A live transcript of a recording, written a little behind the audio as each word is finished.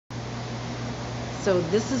So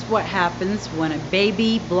this is what happens when a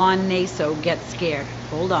baby blonde naso gets scared.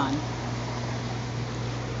 Hold on.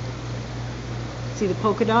 See the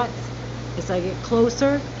polka dots? As I get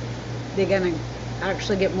closer, they're gonna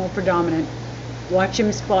actually get more predominant. Watch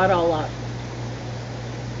him spot all up.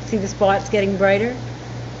 See the spots getting brighter?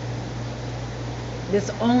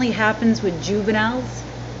 This only happens with juveniles.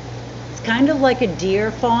 It's kind of like a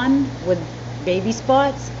deer fawn with baby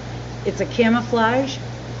spots. It's a camouflage.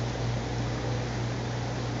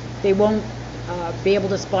 They won't be able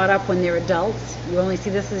to spot up when they're adults. You only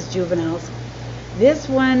see this as juveniles. This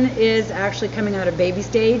one is actually coming out of baby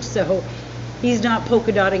stage, so he's not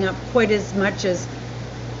polka dotting up quite as much as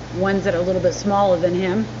ones that are a little bit smaller than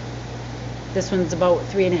him. This one's about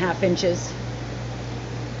 3.5 inches.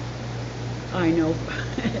 I know.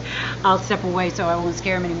 I'll step away so I won't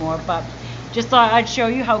scare him anymore, but just thought I'd show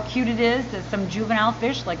you how cute it is that some juvenile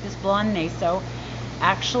fish like this blonde naso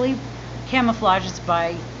actually camouflages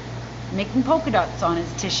by making polka dots on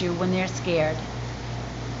its tissue when they're scared.